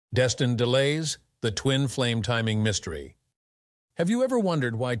Destined delays, the twin flame timing mystery. Have you ever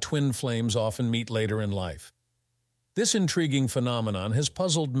wondered why twin flames often meet later in life? This intriguing phenomenon has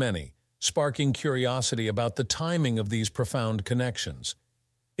puzzled many, sparking curiosity about the timing of these profound connections.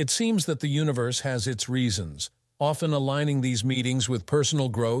 It seems that the universe has its reasons, often aligning these meetings with personal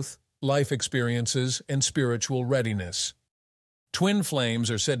growth, life experiences, and spiritual readiness. Twin flames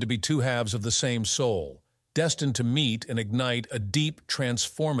are said to be two halves of the same soul, destined to meet and ignite a deep,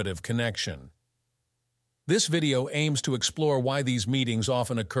 transformative connection. This video aims to explore why these meetings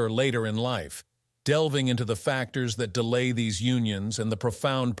often occur later in life, delving into the factors that delay these unions and the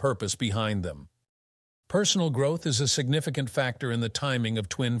profound purpose behind them. Personal growth is a significant factor in the timing of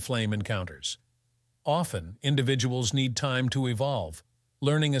twin flame encounters. Often, individuals need time to evolve,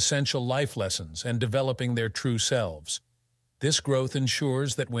 learning essential life lessons and developing their true selves. This growth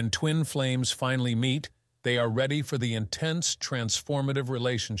ensures that when twin flames finally meet, they are ready for the intense, transformative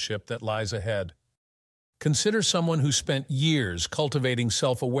relationship that lies ahead. Consider someone who spent years cultivating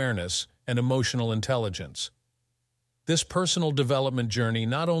self-awareness and emotional intelligence. This personal development journey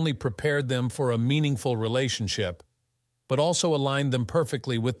not only prepared them for a meaningful relationship, but also aligned them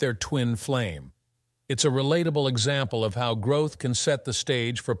perfectly with their twin flame. It's a relatable example of how growth can set the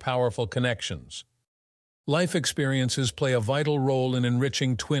stage for powerful connections. Life experiences play a vital role in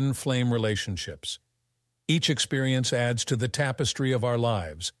enriching twin flame relationships. Each experience adds to the tapestry of our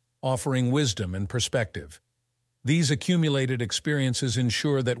lives, offering wisdom and perspective. These accumulated experiences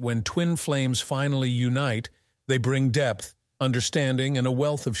ensure that when twin flames finally unite, they bring depth, understanding, and a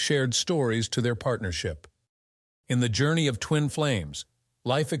wealth of shared stories to their partnership. In the journey of twin flames,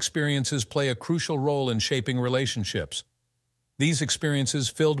 life experiences play a crucial role in shaping relationships. These experiences,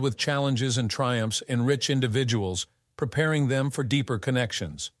 filled with challenges and triumphs, enrich individuals, preparing them for deeper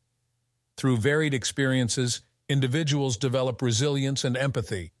connections. Through varied experiences, individuals develop resilience and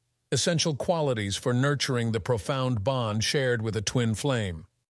empathy, essential qualities for nurturing the profound bond shared with a twin flame.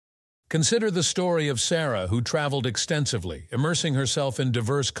 Consider the story of Sarah, who traveled extensively, immersing herself in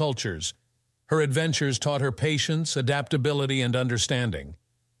diverse cultures. Her adventures taught her patience, adaptability, and understanding.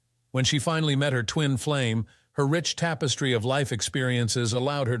 When she finally met her twin flame, her rich tapestry of life experiences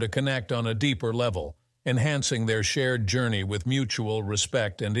allowed her to connect on a deeper level, enhancing their shared journey with mutual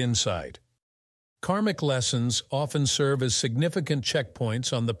respect and insight. Karmic lessons often serve as significant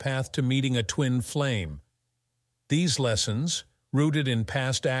checkpoints on the path to meeting a twin flame. These lessons, rooted in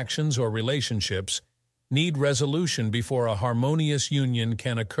past actions or relationships, need resolution before a harmonious union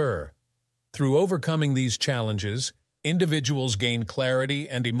can occur. Through overcoming these challenges, individuals gain clarity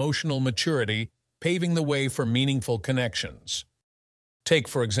and emotional maturity, paving the way for meaningful connections. Take,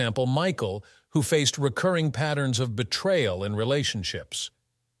 for example, Michael, who faced recurring patterns of betrayal in relationships.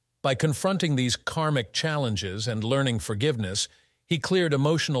 By confronting these karmic challenges and learning forgiveness, he cleared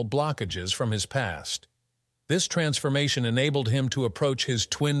emotional blockages from his past. This transformation enabled him to approach his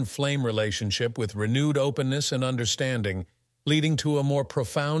twin flame relationship with renewed openness and understanding, leading to a more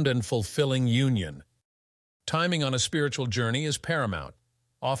profound and fulfilling union. Timing on a spiritual journey is paramount,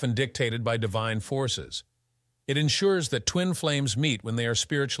 often dictated by divine forces. It ensures that twin flames meet when they are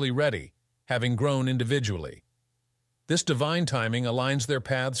spiritually ready, having grown individually. This divine timing aligns their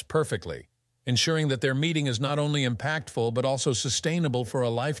paths perfectly, ensuring that their meeting is not only impactful but also sustainable for a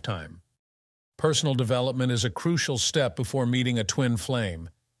lifetime. Personal development is a crucial step before meeting a twin flame,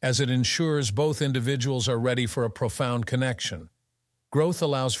 as it ensures both individuals are ready for a profound connection. Growth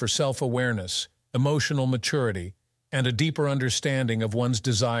allows for self-awareness, emotional maturity, and a deeper understanding of one's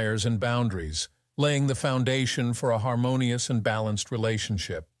desires and boundaries, laying the foundation for a harmonious and balanced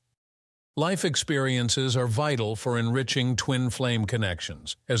relationship. Life experiences are vital for enriching twin flame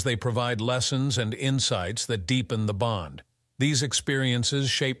connections, as they provide lessons and insights that deepen the bond. These experiences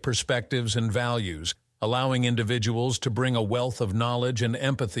shape perspectives and values, allowing individuals to bring a wealth of knowledge and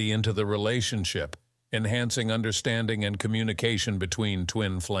empathy into the relationship, enhancing understanding and communication between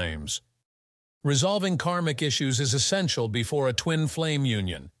twin flames. Resolving karmic issues is essential before a twin flame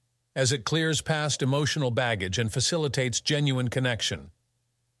union, as it clears past emotional baggage and facilitates genuine connection.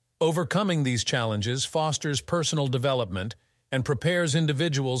 Overcoming these challenges fosters personal development and prepares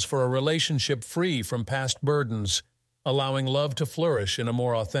individuals for a relationship free from past burdens, allowing love to flourish in a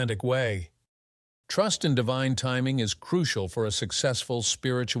more authentic way. Trust in divine timing is crucial for a successful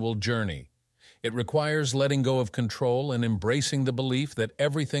spiritual journey. It requires letting go of control and embracing the belief that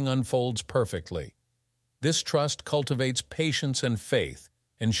everything unfolds perfectly. This trust cultivates patience and faith,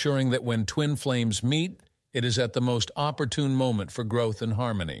 ensuring that when twin flames meet, it is at the most opportune moment for growth and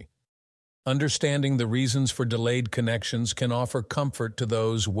harmony. Understanding the reasons for delayed connections can offer comfort to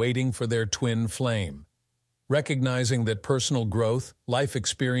those waiting for their twin flame. Recognizing that personal growth, life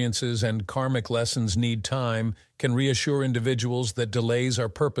experiences, and karmic lessons need time can reassure individuals that delays are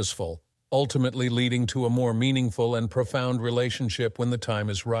purposeful, ultimately leading to a more meaningful and profound relationship when the time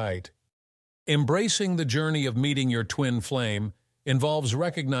is right. Embracing the journey of meeting your twin flame involves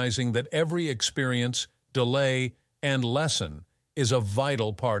recognizing that every experience, delay, and lesson is a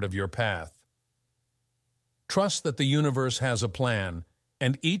vital part of your path. Trust that the universe has a plan,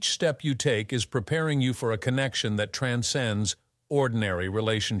 and each step you take is preparing you for a connection that transcends ordinary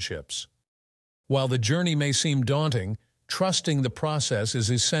relationships. While the journey may seem daunting, trusting the process is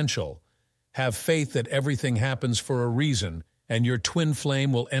essential. Have faith that everything happens for a reason, and your twin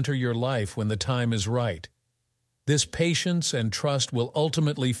flame will enter your life when the time is right. This patience and trust will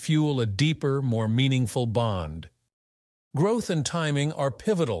ultimately fuel a deeper, more meaningful bond. Growth and timing are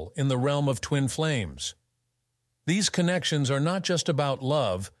pivotal in the realm of twin flames. These connections are not just about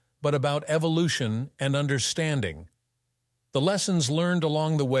love, but about evolution and understanding. The lessons learned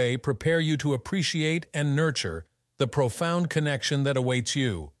along the way prepare you to appreciate and nurture the profound connection that awaits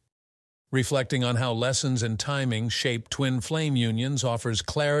you. Reflecting on how lessons and timing shape twin flame unions offers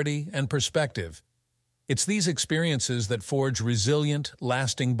clarity and perspective. It's these experiences that forge resilient,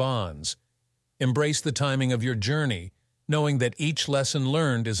 lasting bonds. Embrace the timing of your journey, knowing that each lesson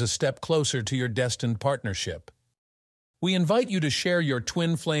learned is a step closer to your destined partnership. We invite you to share your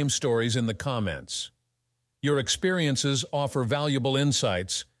twin flame stories in the comments. Your experiences offer valuable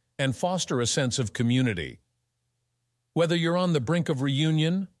insights and foster a sense of community. Whether you're on the brink of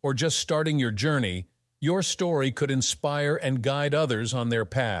reunion or just starting your journey, your story could inspire and guide others on their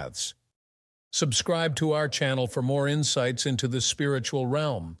paths. Subscribe to our channel for more insights into the spiritual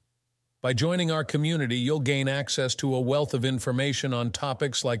realm. By joining our community, you'll gain access to a wealth of information on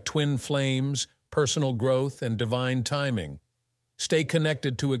topics like twin flames, personal growth, and divine timing. Stay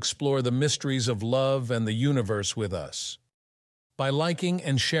connected to explore the mysteries of love and the universe with us. By liking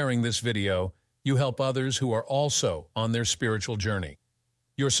and sharing this video, you help others who are also on their spiritual journey.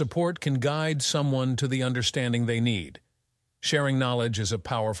 Your support can guide someone to the understanding they need. Sharing knowledge is a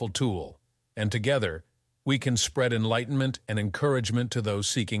powerful tool, and together, we can spread enlightenment and encouragement to those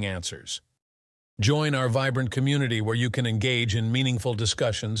seeking answers. Join our vibrant community where you can engage in meaningful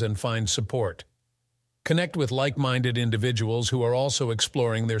discussions and find support. Connect with like-minded individuals who are also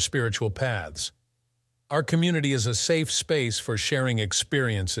exploring their spiritual paths. Our community is a safe space for sharing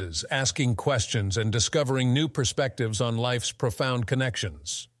experiences, asking questions, and discovering new perspectives on life's profound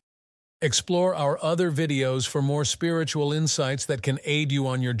connections. Explore our other videos for more spiritual insights that can aid you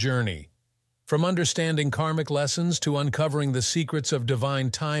on your journey. From understanding karmic lessons to uncovering the secrets of divine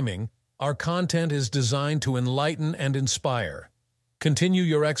timing, our content is designed to enlighten and inspire. Continue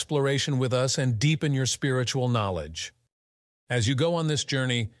your exploration with us and deepen your spiritual knowledge. As you go on this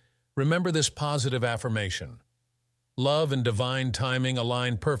journey, remember this positive affirmation. Love and divine timing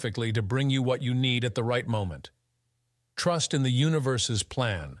align perfectly to bring you what you need at the right moment. Trust in the universe's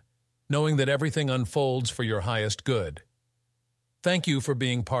plan, knowing that everything unfolds for your highest good. Thank you for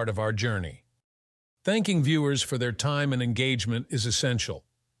being part of our journey. Thanking viewers for their time and engagement is essential.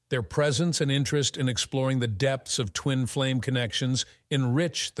 Their presence and interest in exploring the depths of twin flame connections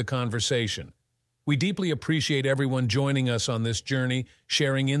enrich the conversation. We deeply appreciate everyone joining us on this journey,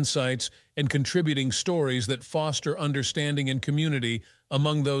 sharing insights, and contributing stories that foster understanding and community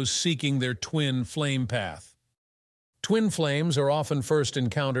among those seeking their twin flame path. Twin flames are often first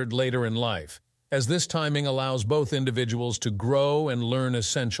encountered later in life, as this timing allows both individuals to grow and learn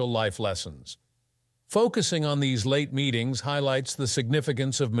essential life lessons. Focusing on these late meetings highlights the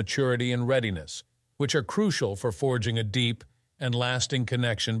significance of maturity and readiness, which are crucial for forging a deep and lasting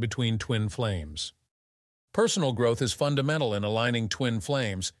connection between twin flames. Personal growth is fundamental in aligning twin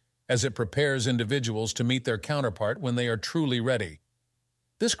flames, as it prepares individuals to meet their counterpart when they are truly ready.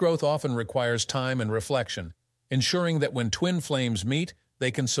 This growth often requires time and reflection, ensuring that when twin flames meet,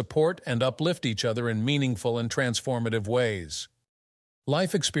 they can support and uplift each other in meaningful and transformative ways.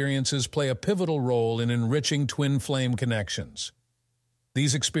 Life experiences play a pivotal role in enriching twin flame connections.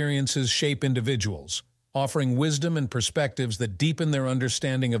 These experiences shape individuals, offering wisdom and perspectives that deepen their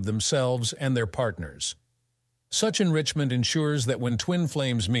understanding of themselves and their partners. Such enrichment ensures that when twin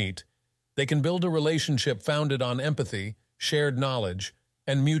flames meet, they can build a relationship founded on empathy, shared knowledge,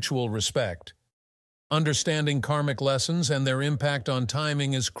 and mutual respect. Understanding karmic lessons and their impact on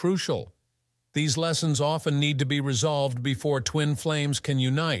timing is crucial. These lessons often need to be resolved before twin flames can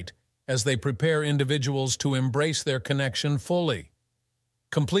unite, as they prepare individuals to embrace their connection fully.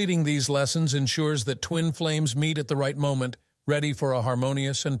 Completing these lessons ensures that twin flames meet at the right moment, ready for a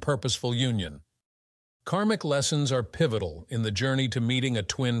harmonious and purposeful union. Karmic lessons are pivotal in the journey to meeting a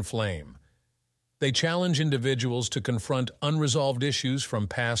twin flame. They challenge individuals to confront unresolved issues from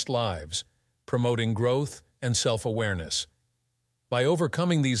past lives, promoting growth and self-awareness. By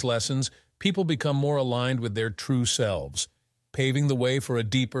overcoming these lessons, people become more aligned with their true selves, paving the way for a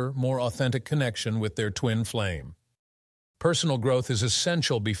deeper, more authentic connection with their twin flame. Personal growth is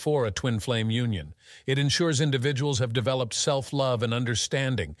essential before a twin flame union. It ensures individuals have developed self-love and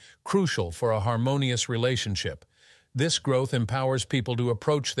understanding, crucial for a harmonious relationship. This growth empowers people to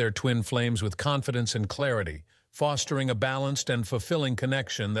approach their twin flames with confidence and clarity, fostering a balanced and fulfilling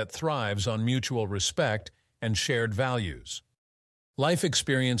connection that thrives on mutual respect and shared values. Life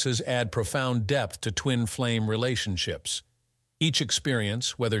experiences add profound depth to twin flame relationships. Each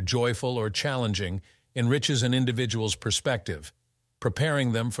experience, whether joyful or challenging, enriches an individual's perspective,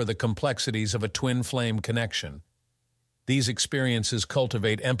 preparing them for the complexities of a twin flame connection. These experiences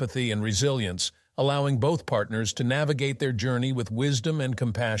cultivate empathy and resilience, allowing both partners to navigate their journey with wisdom and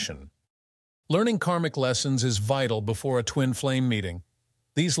compassion. Learning karmic lessons is vital before a twin flame meeting.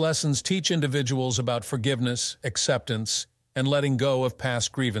 These lessons teach individuals about forgiveness, acceptance, and letting go of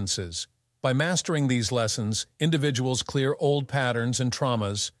past grievances. By mastering these lessons, individuals clear old patterns and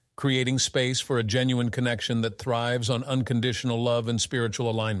traumas, creating space for a genuine connection that thrives on unconditional love and spiritual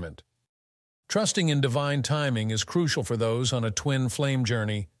alignment. Trusting in divine timing is crucial for those on a twin flame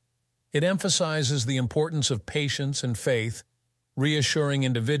journey. It emphasizes the importance of patience and faith, reassuring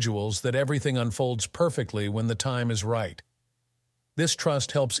individuals that everything unfolds perfectly when the time is right. This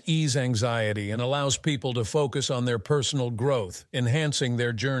trust helps ease anxiety and allows people to focus on their personal growth, enhancing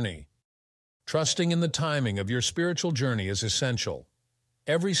their journey. Trusting in the timing of your spiritual journey is essential.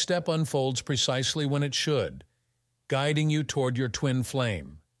 Every step unfolds precisely when it should, guiding you toward your twin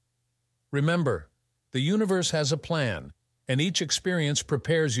flame. Remember, the universe has a plan, and each experience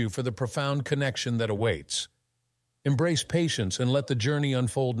prepares you for the profound connection that awaits. Embrace patience and let the journey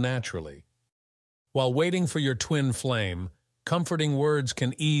unfold naturally. While waiting for your twin flame, comforting words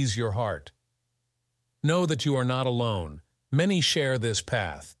can ease your heart. Know that you are not alone. Many share this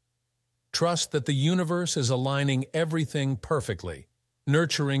path. Trust that the universe is aligning everything perfectly,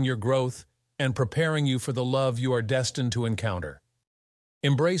 nurturing your growth and preparing you for the love you are destined to encounter.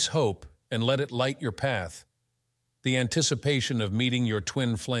 Embrace hope and let it light your path. The anticipation of meeting your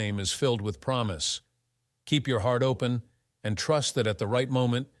twin flame is filled with promise. Keep your heart open and trust that at the right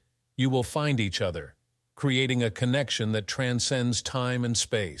moment, you will find each other, creating a connection that transcends time and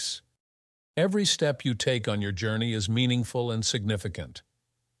space. Every step you take on your journey is meaningful and significant.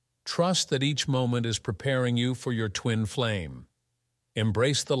 Trust that each moment is preparing you for your twin flame.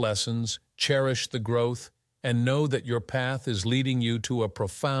 Embrace the lessons, cherish the growth, and know that your path is leading you to a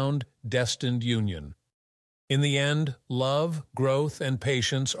profound, destined union. In the end, love, growth, and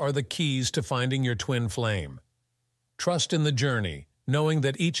patience are the keys to finding your twin flame. Trust in the journey, knowing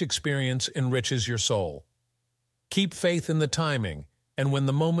that each experience enriches your soul. Keep faith in the timing, and when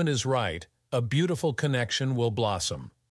the moment is right, a beautiful connection will blossom.